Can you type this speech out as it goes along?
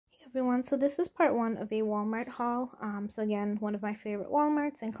everyone. So this is part one of a Walmart haul. So again, one of my favorite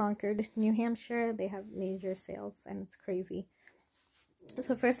Walmarts in Concord, New Hampshire. They have major sales and it's crazy.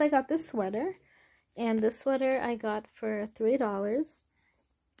 So first I got this sweater, and this sweater I got for $3.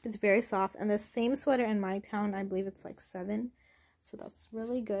 It's very soft, and the same sweater in my town, I believe it's like $7. So that's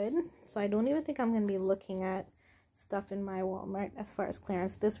really good. So I don't even think I'm going to be looking at stuff in my Walmart as far as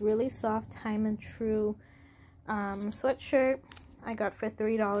clearance. This really soft Time and True sweatshirt I got for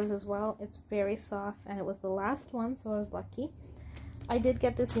 $3 as well. It's very soft, and it was the last one, so I was lucky. I did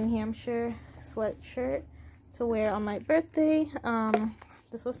get this New Hampshire sweatshirt to wear on my birthday.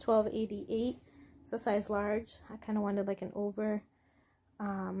 This was $12.88. It's a size large. I kind of wanted like an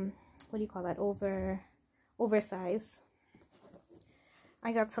oversize.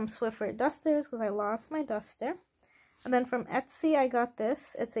 I got some Swiffer dusters because I lost my duster. And then from Etsy I got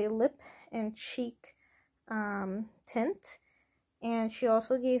this. It's a lip and cheek tint. And she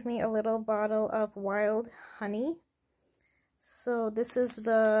also gave me a little bottle of wild honey. So this is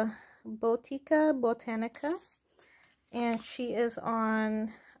the Botanica. And she is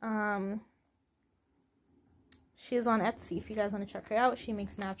on Etsy if you guys want to check her out. She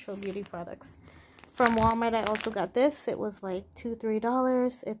makes natural beauty products. From Walmart I also got this. It was like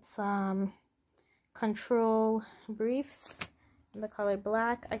 $2-3. It's Control Briefs in the color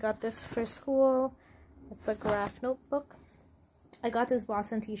black. I got this for school. It's a graph notebook. I got this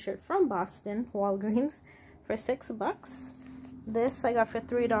Boston t-shirt from Boston, Walgreens, for $6. This I got for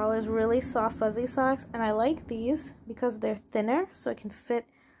 $3. Really soft fuzzy socks, and I like these because they're thinner, so it can fit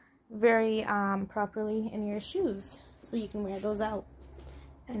very properly in your shoes, so you can wear those out,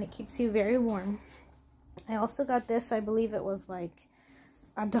 and it keeps you very warm. I also got this. I believe it was like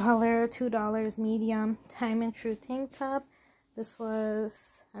 $1, $2 medium Time and True tank top. This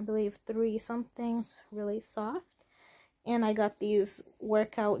was, I believe, $3 something. It's really soft. And I got these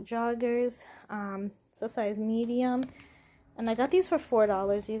workout joggers. It's a size medium. And I got these for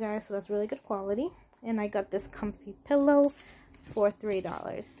 $4, you guys, so that's really good quality. And I got this comfy pillow for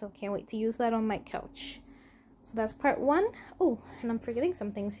 $3. So can't wait to use that on my couch. So that's part one. Oh, and I'm forgetting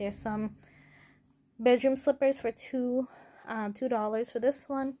some things here. Some bedroom slippers for $2 for this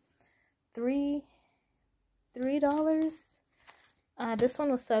one. $3. This one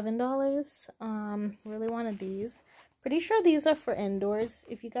was $7. Really wanted these. Pretty sure these are for indoors.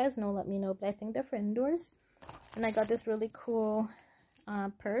 If you guys know, let me know, but I think they're for indoors. And I got this really cool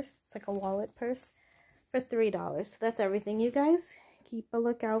purse. It's like a wallet purse for $3. So that's everything, you guys. Keep a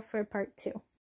lookout for part two.